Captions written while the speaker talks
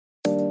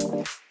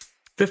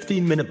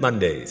15-Minute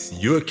Mondays,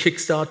 your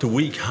kickstart to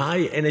week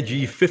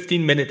high-energy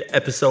 15-minute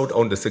episode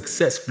on the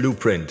Success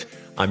Blueprint.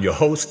 I'm your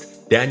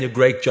host, Daniel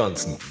Greg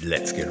Johnson.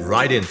 Let's get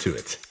right into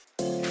it.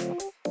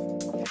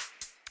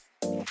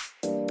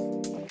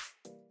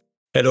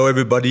 Hello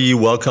everybody,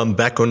 welcome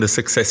back on the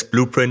Success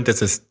Blueprint.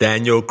 This is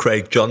Daniel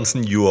Craig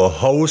Johnson, your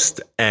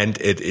host, and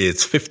it is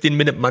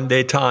 15-Minute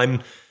Monday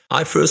time.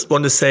 I first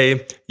want to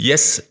say,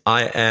 yes,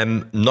 I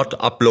am not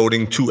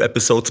uploading 2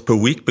 episodes per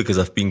week because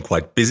I've been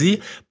quite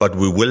busy, but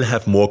we will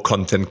have more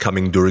content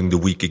coming during the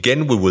week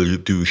again. We will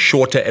do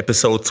shorter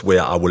episodes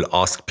where I will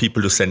ask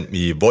people to send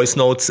me voice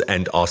notes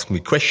and ask me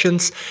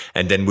questions.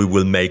 And then we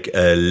will make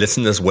a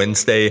Listeners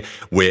Wednesday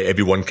where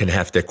everyone can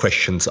have their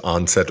questions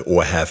answered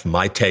or have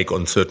my take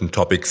on certain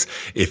topics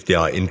if they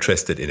are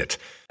interested in it.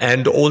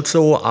 And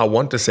also, I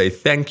want to say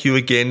thank you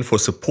again for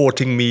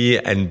supporting me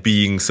and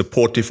being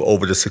supportive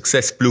over the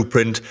Success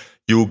Blueprint.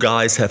 You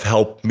guys have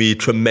helped me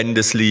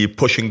tremendously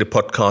pushing the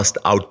podcast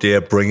out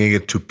there, bringing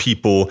it to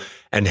people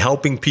and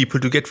helping people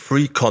to get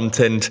free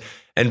content.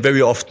 And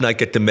very often I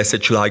get the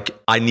message like,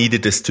 I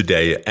needed this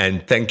today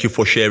and thank you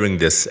for sharing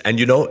this. And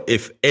you know,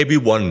 if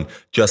everyone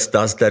just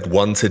does that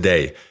once a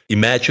day,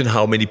 imagine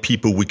how many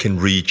people we can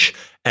reach.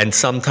 And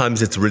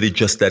sometimes it's really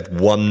just that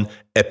one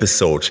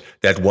episode,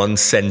 that one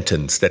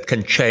sentence that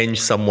can change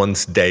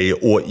someone's day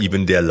or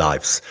even their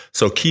lives.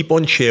 So keep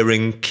on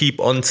sharing, keep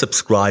on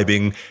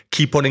subscribing,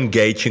 keep on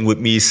engaging with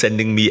me,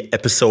 sending me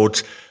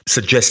episode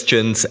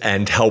suggestions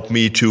and help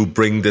me to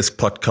bring this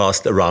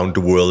podcast around the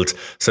world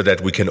so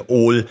that we can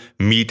all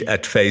meet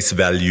at face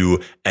value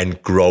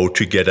and grow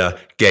together,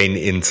 gain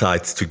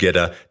insights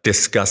together,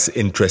 discuss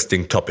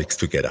interesting topics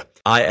together.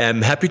 I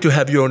am happy to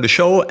have you on the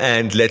show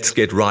and let's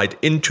get right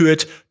into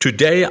it.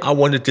 Today, I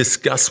want to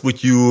discuss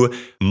with you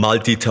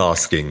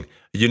multitasking.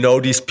 You know,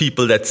 these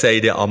people that say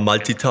they are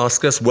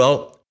multitaskers?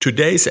 Well,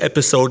 today's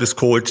episode is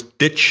called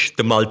Ditch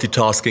the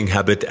Multitasking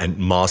Habit and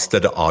Master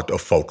the Art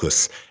of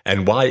Focus.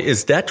 And why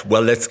is that?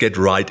 Well, let's get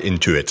right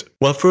into it.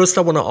 Well, first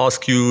I want to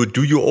ask you,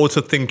 do you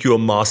also think you're a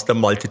master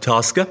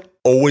multitasker?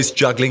 Always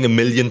juggling a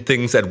million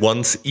things at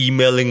once,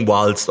 emailing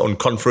whilst on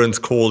conference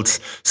calls,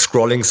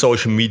 scrolling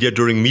social media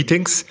during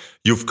meetings?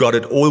 You've got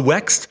it all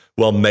waxed?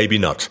 Well, maybe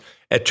not.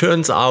 It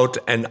turns out,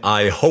 and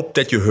I hope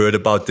that you heard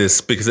about this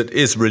because it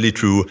is really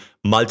true,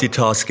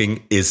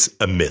 multitasking is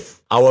a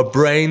myth. Our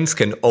brains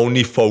can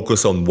only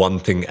focus on one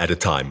thing at a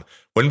time.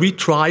 When we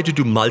try to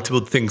do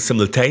multiple things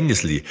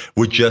simultaneously,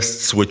 we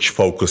just switch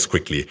focus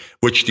quickly,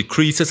 which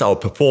decreases our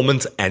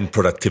performance and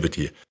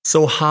productivity.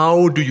 So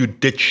how do you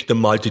ditch the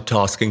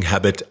multitasking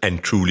habit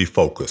and truly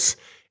focus?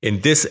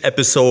 In this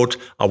episode,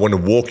 I want to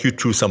walk you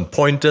through some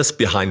pointers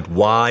behind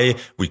why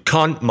we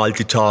can't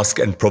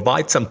multitask and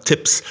provide some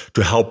tips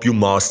to help you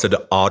master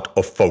the art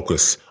of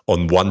focus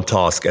on one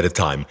task at a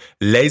time.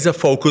 Laser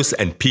focus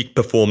and peak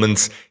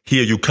performance.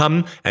 Here you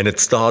come, and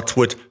it starts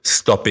with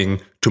stopping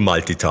to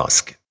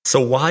multitask. So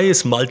why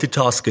is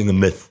multitasking a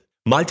myth?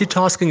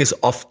 Multitasking is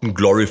often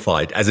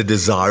glorified as a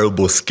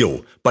desirable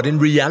skill, but in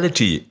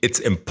reality, it's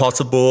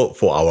impossible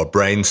for our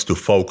brains to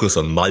focus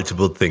on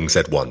multiple things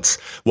at once.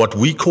 What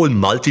we call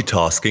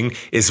multitasking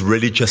is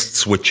really just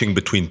switching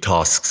between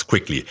tasks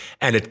quickly,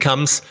 and it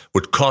comes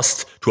with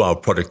cost to our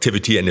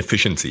productivity and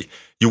efficiency.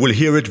 You will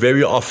hear it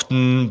very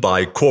often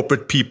by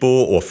corporate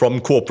people or from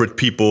corporate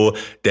people.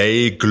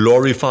 They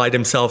glorify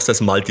themselves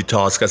as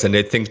multitaskers and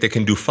they think they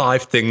can do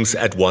 5 things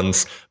at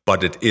once,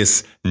 but it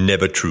is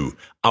never true.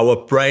 Our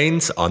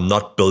brains are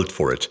not built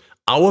for it.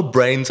 Our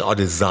brains are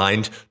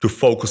designed to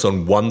focus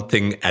on one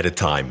thing at a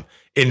time.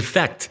 In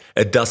fact,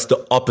 it does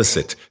the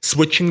opposite.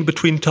 Switching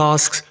between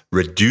tasks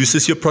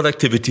reduces your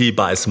productivity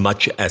by as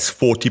much as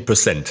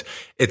 40%.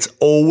 It's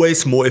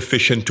always more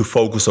efficient to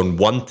focus on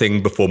one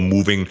thing before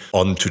moving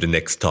on to the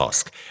next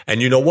task.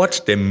 And you know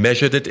what? They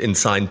measured it in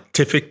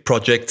scientific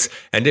projects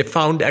and they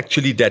found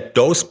actually that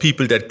those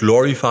people that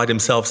glorify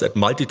themselves as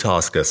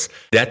multitaskers,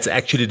 that's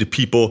actually the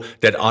people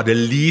that are the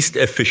least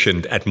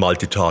efficient at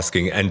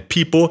multitasking. And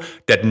people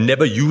that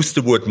never use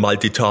the word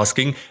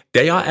multitasking,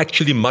 they are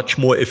actually much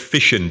more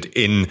efficient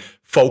in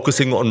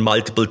focusing on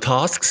multiple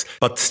tasks,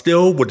 but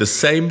still with the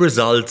same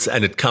results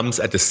and it comes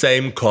at the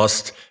same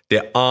cost.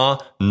 They are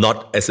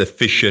not as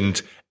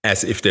efficient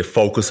as if they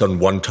focus on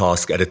one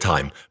task at a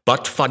time.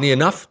 But funny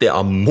enough, they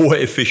are more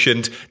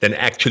efficient than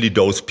actually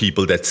those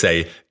people that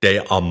say they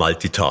are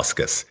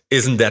multitaskers.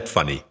 Isn't that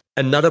funny?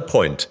 Another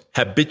point,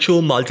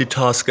 habitual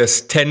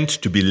multitaskers tend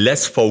to be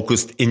less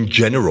focused in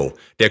general.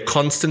 Their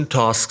constant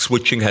task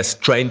switching has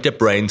trained their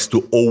brains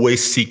to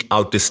always seek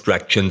out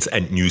distractions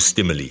and new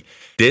stimuli.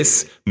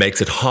 This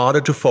makes it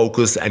harder to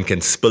focus and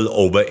can spill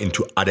over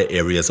into other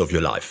areas of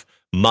your life.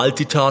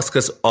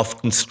 Multitaskers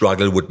often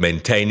struggle with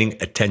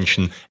maintaining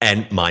attention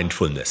and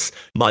mindfulness.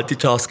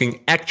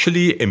 Multitasking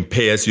actually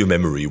impairs your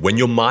memory. When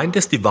your mind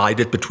is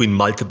divided between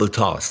multiple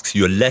tasks,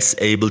 you're less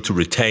able to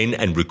retain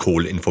and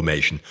recall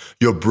information.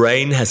 Your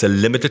brain has a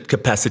limited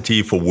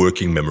capacity for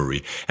working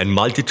memory, and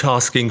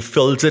multitasking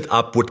fills it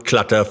up with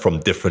clutter from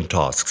different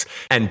tasks.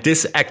 And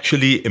this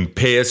actually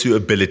impairs your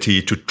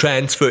ability to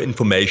transfer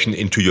information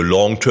into your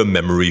long-term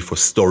memory for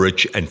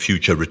storage and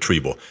future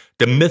retrieval.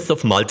 The myth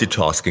of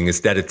multitasking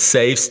is that it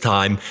saves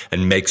time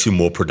and makes you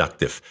more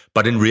productive.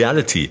 But in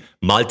reality,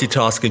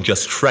 multitasking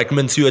just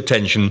fragments your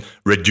attention,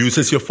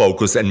 reduces your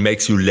focus, and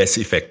makes you less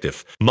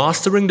effective.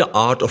 Mastering the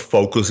art of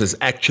focus is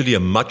actually a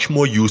much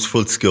more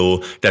useful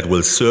skill that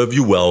will serve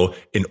you well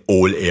in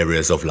all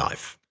areas of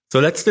life. So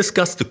let's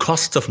discuss the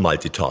costs of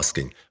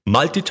multitasking.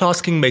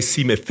 Multitasking may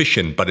seem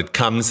efficient, but it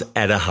comes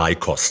at a high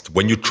cost.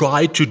 When you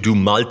try to do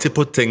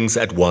multiple things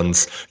at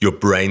once, your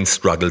brain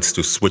struggles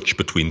to switch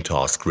between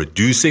tasks,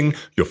 reducing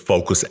your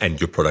focus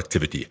and your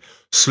productivity.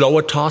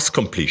 Slower task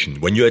completion.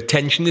 When your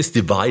attention is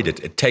divided,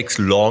 it takes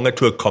longer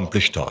to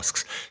accomplish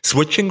tasks.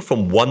 Switching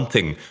from one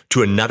thing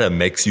to another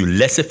makes you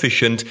less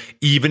efficient,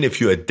 even if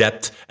you're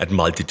adept at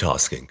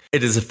multitasking.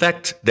 It is a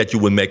fact that you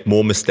will make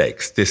more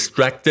mistakes.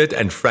 Distracted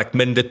and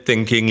fragmented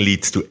thinking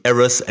leads to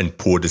errors and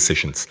poor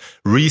decisions.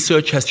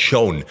 Research has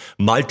shown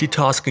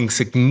multitasking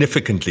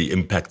significantly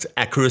impacts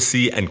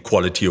accuracy and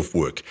quality of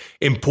work.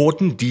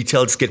 Important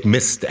details get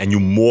missed and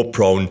you're more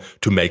prone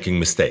to making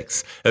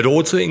mistakes. It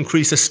also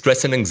increases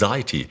stress and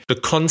anxiety. The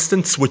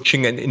constant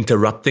switching and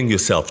interrupting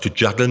yourself to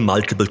juggle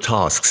multiple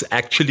tasks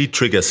actually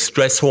triggers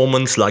stress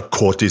hormones like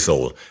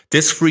cortisol.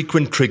 This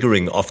frequent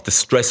triggering of the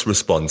stress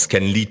response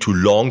can lead to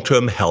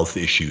long-term health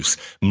issues.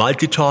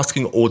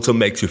 Multitasking also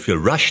makes you feel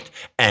rushed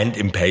and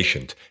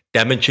impatient,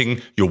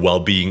 damaging your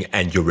well-being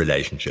and your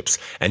relationships.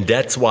 And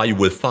that's why you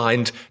will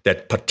find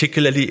that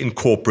particularly in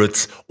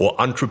corporates or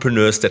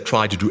entrepreneurs that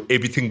try to do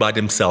everything by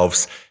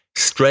themselves,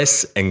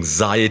 stress,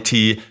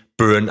 anxiety,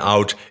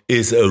 burnout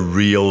is a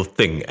real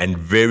thing, and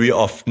very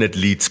often it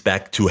leads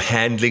back to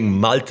handling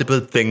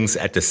multiple things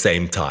at the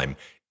same time.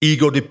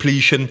 Ego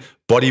depletion,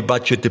 body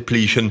budget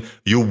depletion,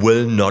 you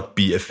will not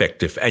be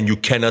effective and you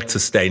cannot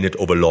sustain it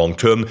over long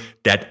term.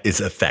 That is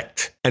a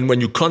fact. And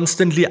when you're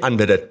constantly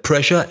under that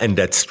pressure and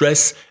that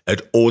stress,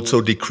 it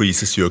also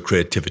decreases your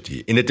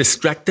creativity. In a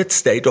distracted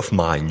state of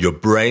mind, your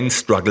brain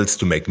struggles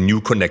to make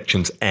new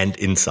connections and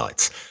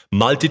insights.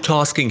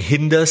 Multitasking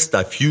hinders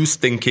diffuse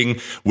thinking,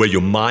 where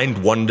your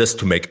mind wanders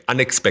to make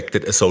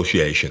unexpected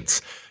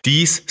associations.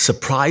 These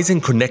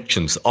surprising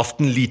connections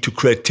often lead to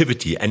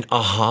creativity and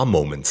aha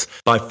moments.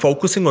 By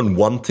focusing on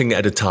one thing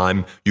at a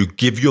time, you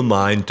give your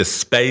mind the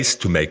space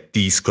to make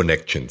these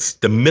connections.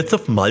 The myth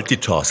of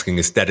multitasking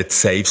is that it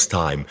saves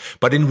time,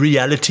 but in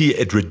reality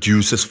it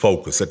reduces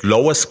focus, it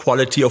lowers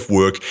quality of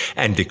work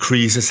and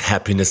decreases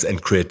happiness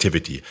and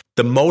creativity.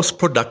 The most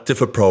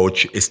productive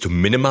approach is to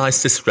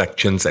minimize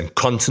distractions and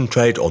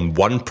concentrate on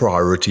one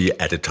priority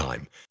at a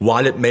time.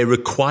 While it may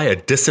require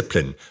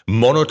discipline,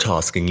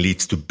 monotasking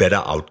leads to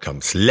better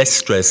outcomes, less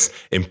stress,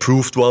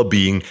 improved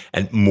well-being,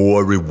 and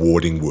more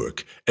rewarding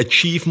work.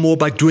 Achieve more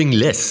by doing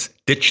less.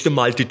 Ditch the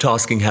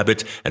multitasking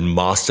habit and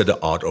master the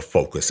art of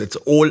focus. It's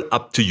all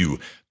up to you.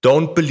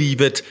 Don't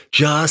believe it.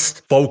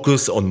 Just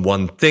focus on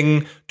one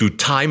thing. Do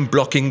time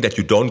blocking, that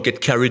you don't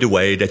get carried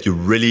away, that you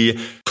really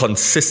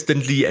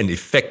consistently and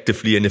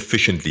effectively and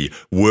efficiently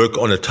work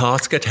on a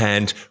task at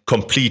hand,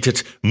 complete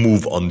it,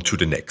 move on to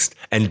the next,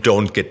 and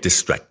don't get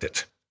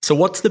distracted. So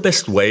what's the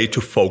best way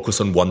to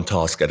focus on one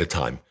task at a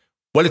time?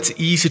 Well, it's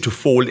easy to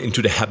fall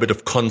into the habit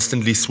of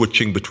constantly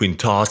switching between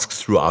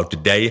tasks throughout the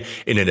day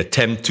in an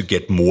attempt to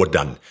get more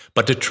done.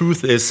 But the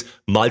truth is,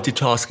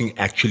 multitasking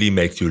actually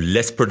makes you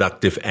less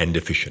productive and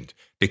efficient.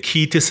 The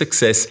key to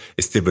success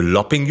is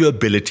developing your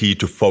ability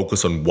to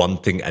focus on one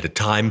thing at a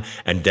time,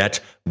 and that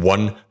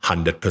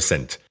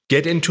 100%.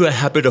 Get into a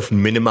habit of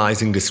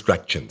minimizing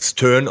distractions.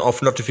 Turn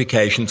off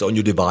notifications on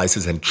your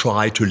devices and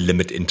try to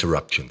limit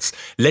interruptions.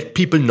 Let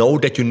people know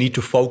that you need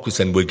to focus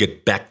and will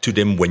get back to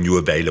them when you're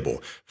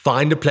available.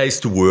 Find a place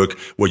to work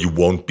where you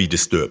won't be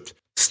disturbed.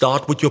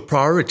 Start with your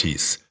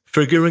priorities,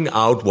 figuring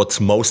out what's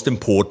most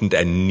important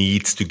and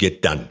needs to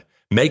get done.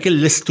 Make a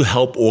list to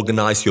help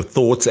organize your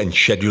thoughts and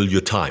schedule your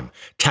time.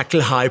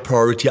 Tackle high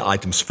priority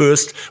items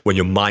first when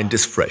your mind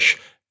is fresh.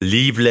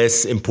 Leave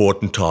less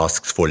important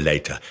tasks for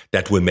later.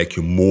 That will make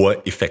you more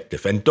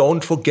effective. And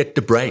don't forget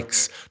the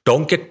breaks.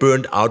 Don't get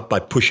burned out by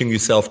pushing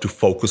yourself to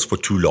focus for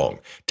too long.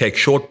 Take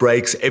short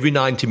breaks every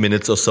 90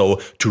 minutes or so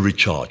to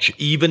recharge.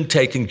 Even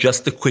taking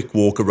just a quick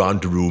walk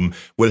around the room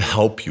will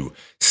help you.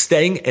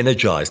 Staying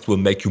energized will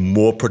make you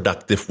more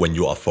productive when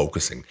you are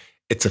focusing.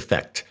 It's a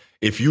fact.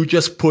 If you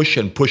just push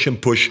and push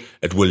and push,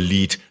 it will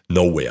lead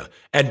nowhere.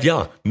 And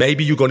yeah,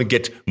 maybe you're going to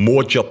get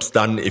more jobs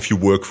done if you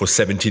work for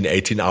 17,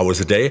 18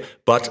 hours a day,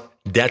 but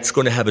that's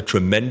going to have a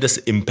tremendous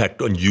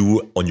impact on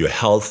you, on your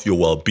health, your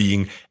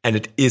well-being, and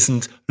it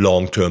isn't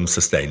long-term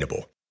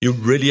sustainable. You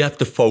really have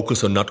to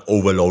focus on not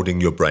overloading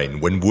your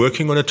brain. When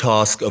working on a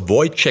task,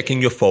 avoid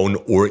checking your phone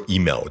or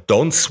email.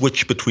 Don't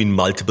switch between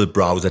multiple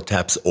browser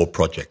tabs or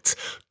projects.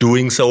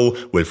 Doing so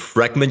will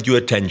fragment your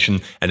attention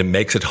and it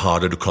makes it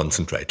harder to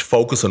concentrate.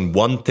 Focus on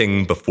one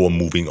thing before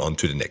moving on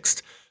to the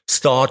next.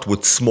 Start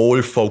with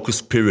small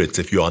focus periods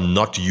if you are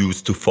not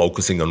used to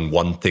focusing on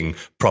one thing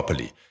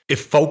properly.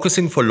 If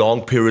focusing for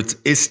long periods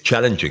is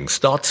challenging,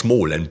 start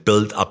small and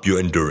build up your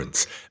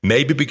endurance.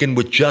 Maybe begin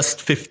with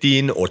just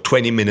 15 or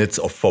 20 minutes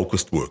of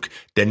focused work,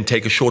 then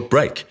take a short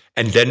break.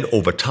 And then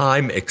over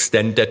time,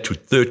 extend that to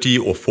 30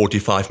 or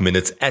 45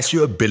 minutes as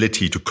your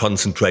ability to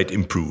concentrate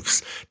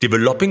improves.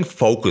 Developing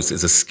focus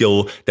is a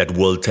skill that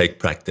will take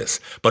practice.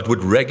 But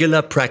with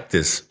regular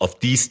practice of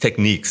these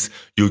techniques,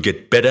 you'll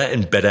get better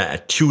and better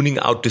at tuning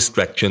out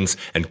distractions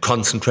and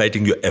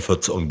concentrating your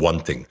efforts on one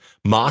thing.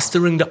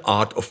 Mastering the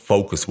art of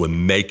focus will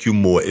make you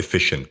more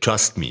efficient,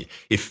 trust me,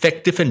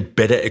 effective and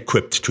better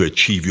equipped to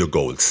achieve your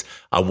goals.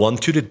 I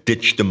want you to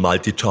ditch the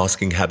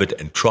multitasking habit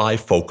and try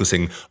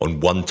focusing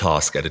on one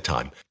task at a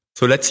time.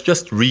 So let's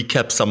just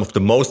recap some of the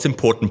most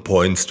important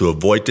points to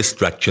avoid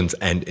distractions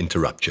and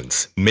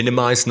interruptions.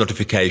 Minimize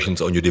notifications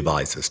on your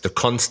devices. The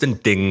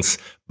constant dings,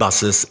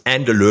 buzzes,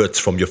 and alerts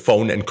from your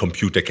phone and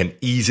computer can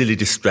easily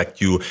distract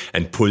you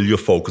and pull your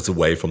focus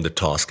away from the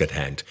task at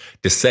hand.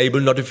 Disable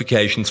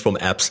notifications from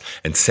apps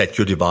and set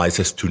your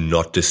devices to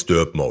not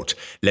disturb mode.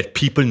 Let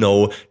people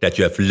know that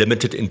you have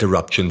limited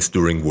interruptions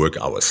during work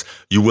hours.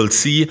 You will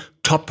see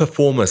top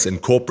performers in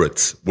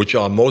corporates, which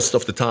are most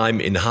of the time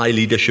in high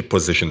leadership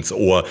positions,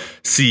 or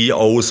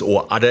CEOs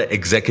or other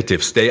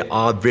executives. They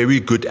are very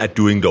good at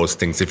doing those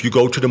things. If you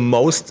go to the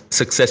most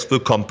successful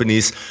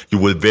companies, you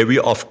will very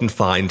often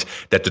find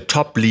that the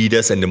top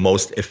leaders and the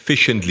most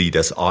efficient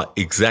leaders are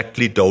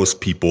exactly those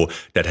people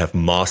that have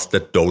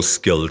mastered those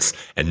skills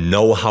and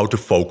know how to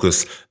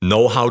focus,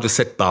 know how to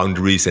set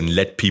boundaries and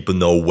let people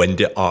know when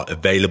they are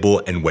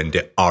available and when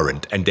they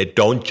aren't. And they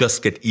don't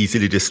just get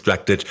easily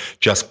distracted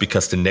just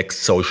because the next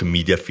social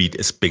media feed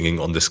is pinging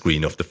on the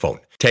screen of the phone.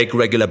 Take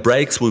regular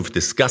breaks. We've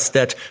discussed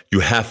that.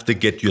 You have to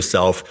get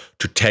yourself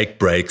to take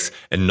breaks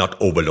and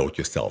not overload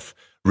yourself.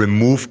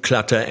 Remove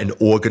clutter and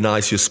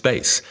organize your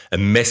space. A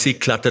messy,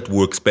 cluttered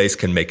workspace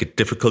can make it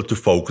difficult to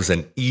focus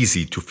and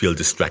easy to feel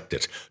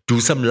distracted. Do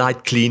some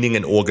light cleaning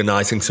and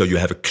organizing so you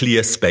have a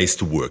clear space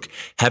to work.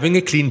 Having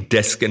a clean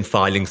desk and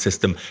filing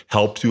system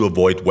helps you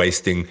avoid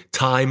wasting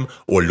time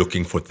or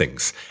looking for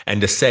things.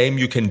 And the same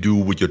you can do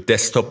with your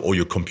desktop or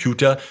your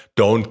computer.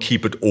 Don't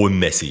keep it all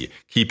messy.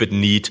 Keep it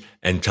neat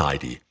and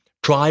tidy.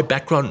 Try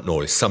background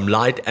noise. Some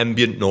light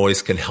ambient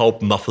noise can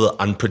help muffle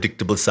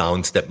unpredictable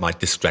sounds that might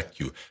distract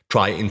you.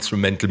 Try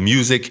instrumental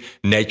music,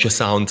 nature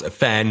sounds, a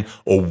fan,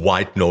 or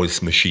white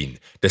noise machine.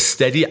 The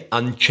steady,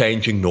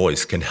 unchanging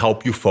noise can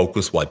help you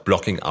focus while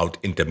blocking out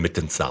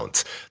intermittent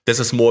sounds. This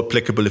is more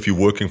applicable if you're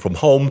working from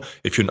home.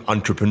 If you're an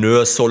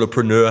entrepreneur,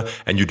 solopreneur,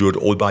 and you do it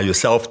all by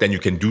yourself, then you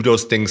can do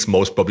those things.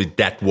 Most probably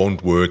that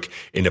won't work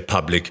in a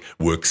public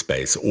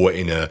workspace or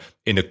in a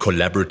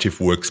collaborative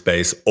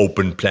workspace,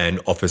 open plan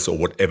office, or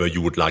whatever you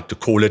would like to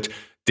call it.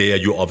 There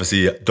you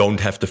obviously don't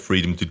have the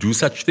freedom to do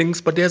such things,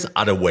 but there's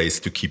other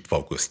ways to keep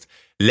focused.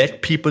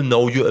 Let people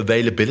know your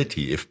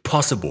availability. If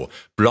possible,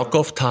 block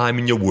off time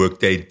in your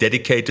workday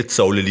dedicated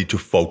solely to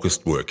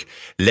focused work.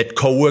 Let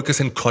coworkers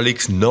and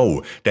colleagues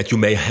know that you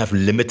may have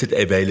limited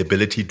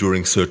availability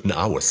during certain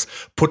hours.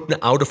 Put an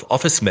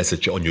out-of-office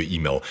message on your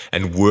email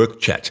and work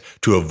chat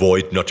to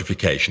avoid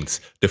notifications.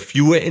 The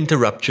fewer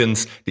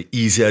interruptions, the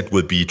easier it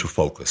will be to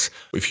focus.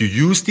 If you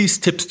use these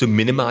tips to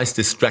minimize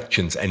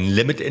distractions and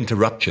limit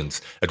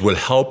interruptions, it will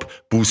help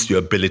boost your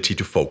ability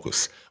to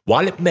focus.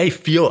 While it may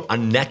feel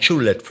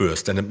unnatural at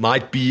first and it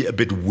might be a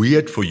bit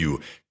weird for you,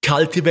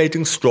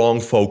 cultivating strong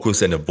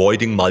focus and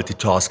avoiding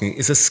multitasking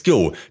is a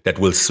skill that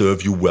will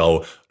serve you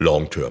well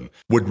long term.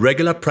 With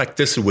regular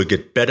practice, you will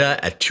get better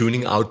at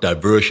tuning out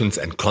diversions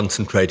and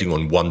concentrating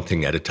on one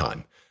thing at a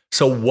time.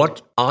 So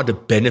what are the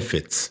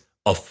benefits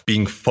of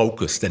being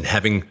focused and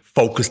having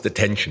focused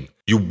attention?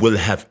 You will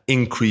have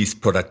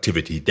increased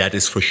productivity, that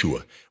is for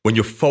sure. When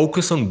you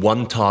focus on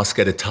one task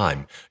at a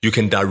time, you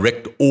can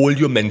direct all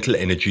your mental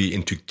energy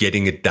into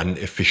getting it done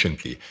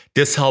efficiently.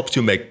 This helps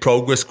you make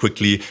progress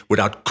quickly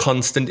without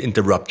constant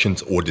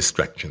interruptions or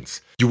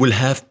distractions. You will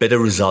have better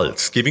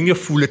results. Giving your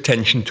full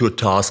attention to a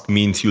task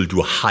means you'll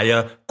do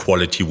higher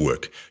quality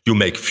work. You'll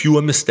make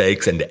fewer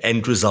mistakes and the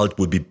end result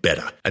will be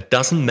better. It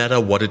doesn't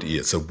matter what it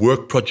is, a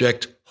work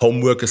project,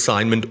 homework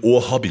assignment,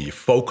 or hobby,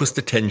 focused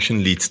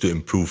attention leads to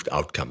improved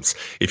outcomes.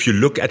 If you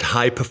look at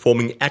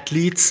high-performing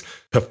athletes,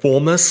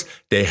 performers,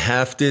 they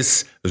have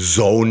this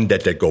zone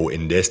that they go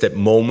in. There's that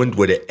moment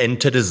where they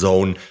enter the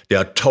zone. They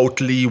are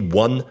totally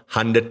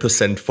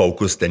 100%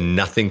 focused and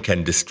nothing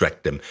can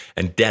distract them.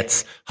 And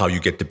that's how you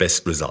get the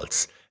best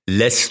results.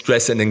 Less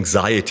stress and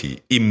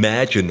anxiety.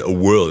 Imagine a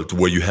world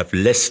where you have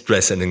less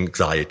stress and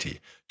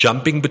anxiety.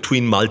 Jumping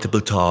between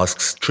multiple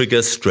tasks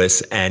triggers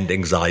stress and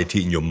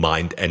anxiety in your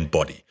mind and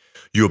body.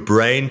 Your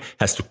brain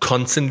has to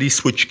constantly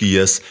switch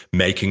gears,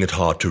 making it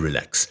hard to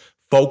relax.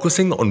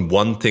 Focusing on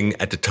one thing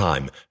at a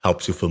time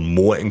helps you feel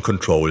more in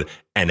control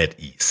and at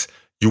ease.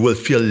 You will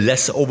feel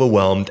less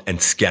overwhelmed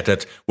and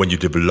scattered when you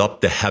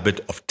develop the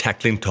habit of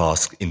tackling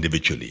tasks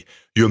individually.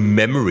 Your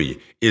memory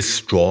is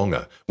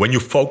stronger. When you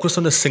focus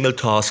on a single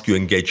task, you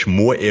engage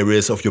more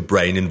areas of your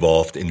brain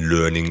involved in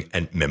learning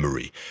and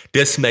memory.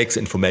 This makes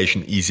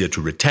information easier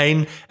to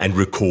retain and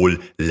recall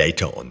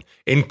later on.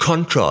 In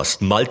contrast,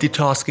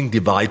 multitasking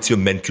divides your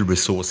mental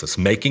resources,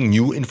 making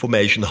new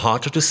information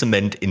harder to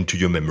cement into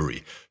your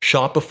memory.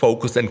 Sharper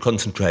focus and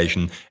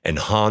concentration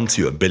enhance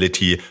your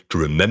ability to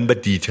remember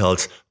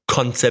details,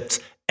 concepts,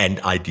 and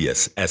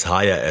ideas. As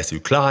higher as you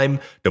climb,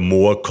 the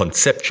more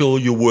conceptual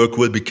your work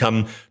will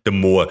become, the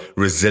more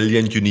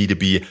resilient you need to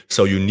be.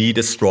 So you need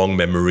a strong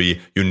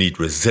memory, you need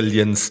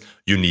resilience,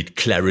 you need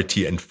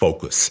clarity and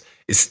focus.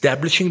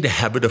 Establishing the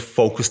habit of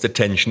focused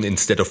attention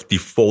instead of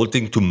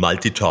defaulting to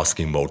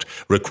multitasking mode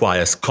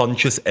requires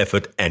conscious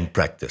effort and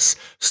practice.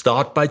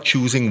 Start by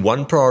choosing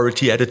one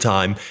priority at a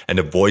time and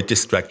avoid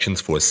distractions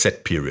for a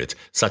set period,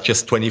 such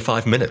as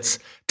 25 minutes.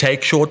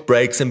 Take short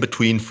breaks in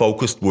between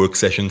focused work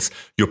sessions.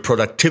 Your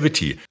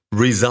productivity,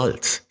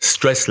 results,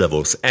 stress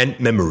levels, and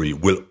memory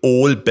will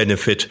all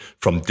benefit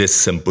from this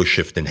simple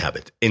shift in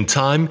habit. In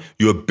time,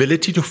 your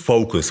ability to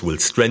focus will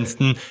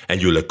strengthen and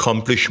you'll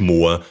accomplish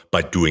more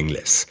by doing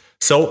less.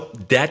 So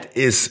that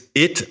is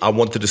it. I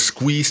wanted to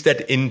squeeze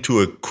that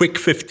into a quick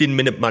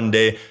 15-minute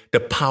Monday.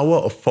 The power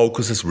of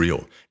focus is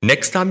real.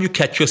 Next time you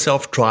catch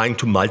yourself trying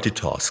to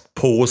multitask,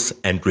 pause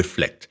and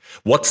reflect.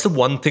 What's the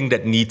one thing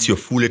that needs your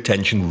full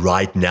attention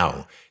right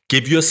now?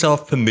 Give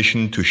yourself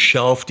permission to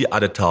shelve the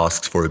other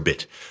tasks for a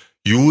bit.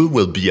 You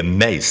will be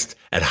amazed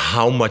at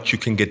how much you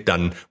can get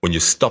done when you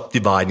stop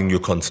dividing your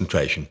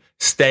concentration.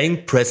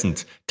 Staying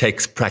present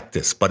takes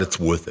practice, but it's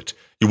worth it.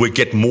 You will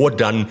get more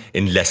done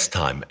in less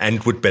time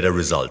and with better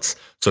results.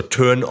 So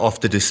turn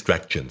off the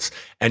distractions.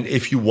 And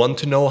if you want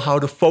to know how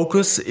to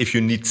focus, if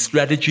you need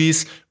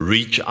strategies,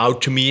 reach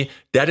out to me.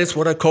 That is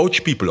what I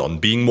coach people on: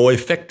 being more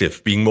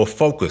effective, being more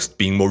focused,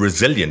 being more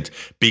resilient,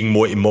 being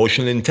more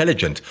emotionally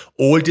intelligent.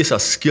 All these are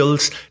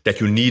skills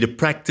that you need to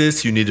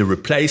practice. You need to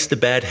replace the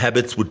bad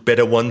habits with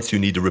better ones. You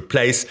need to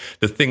replace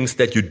the things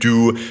that you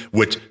do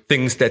with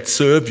things that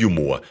serve you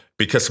more.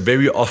 Because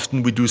very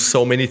often we do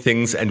so many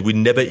things and we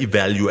never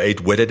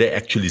evaluate whether they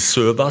actually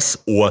serve us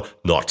or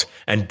not.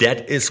 And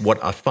that is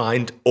what I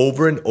find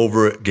over and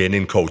over again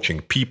in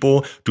coaching.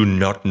 People do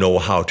not know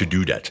how to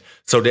do that.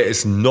 So there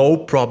is no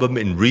problem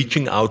in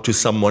reaching out to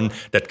someone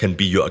that can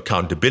be your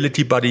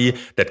accountability buddy,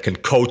 that can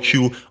coach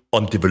you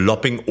on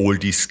developing all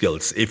these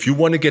skills. If you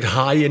want to get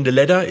high in the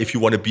ladder, if you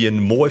want to be a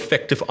more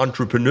effective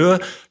entrepreneur,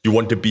 you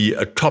want to be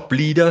a top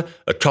leader,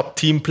 a top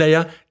team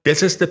player,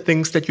 this is the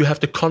things that you have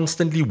to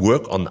constantly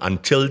work on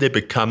until they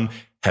become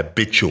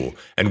habitual.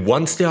 And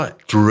once they are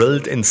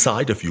drilled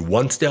inside of you,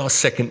 once they are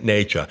second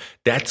nature,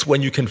 that's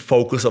when you can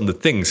focus on the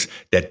things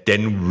that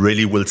then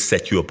really will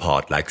set you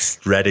apart, like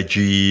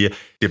strategy,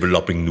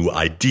 developing new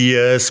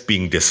ideas,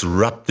 being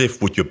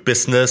disruptive with your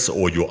business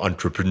or your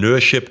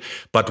entrepreneurship.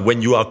 But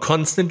when you are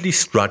constantly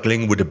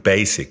struggling with the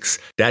basics,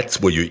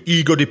 that's where your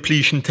ego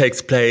depletion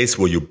takes place,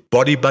 where your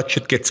body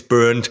budget gets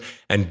burned,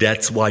 and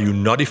that's why you're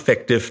not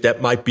effective.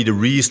 That might be the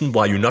reason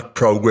why you're not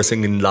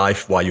progressing in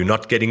life, why you're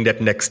not getting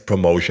that next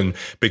promotion,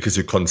 because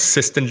you're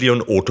consistently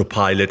on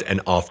autopilot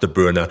and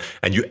afterburner,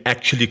 and you're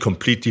actually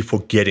completely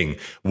forgetting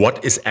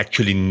what is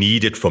actually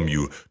needed from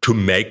you to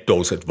make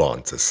those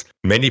advances.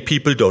 Many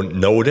people don't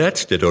know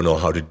that. They don't know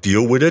how to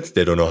deal with it.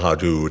 They don't know how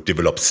to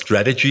develop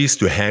strategies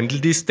to handle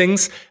these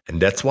things.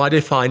 And that's why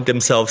they find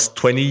themselves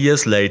 20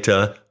 years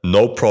later,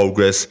 no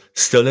progress,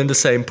 still in the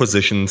same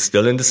position,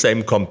 still in the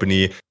same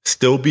company,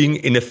 still being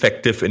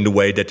ineffective in the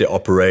way that they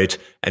operate.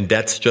 And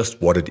that's just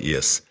what it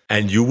is.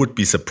 And you would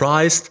be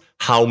surprised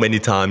how many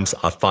times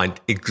I find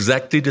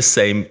exactly the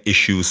same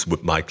issues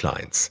with my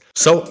clients.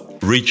 So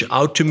reach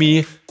out to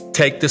me,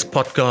 take this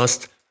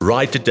podcast,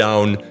 write it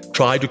down,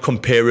 try to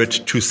compare it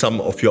to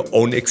some of your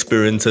own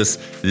experiences.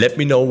 Let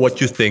me know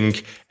what you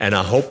think. And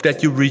I hope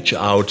that you reach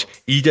out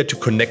either to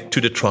connect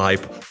to the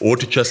tribe or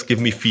to just give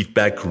me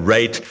feedback,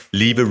 rate,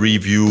 leave a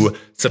review,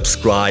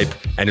 subscribe,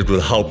 and it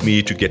will help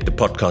me to get the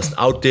podcast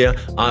out there.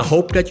 I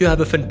hope that you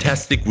have a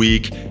fantastic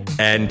week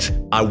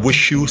and I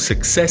wish you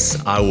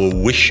success. I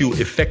will wish you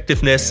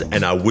effectiveness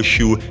and I wish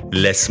you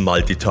less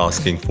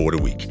multitasking for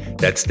the week.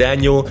 That's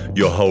Daniel,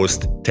 your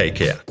host. Take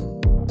care.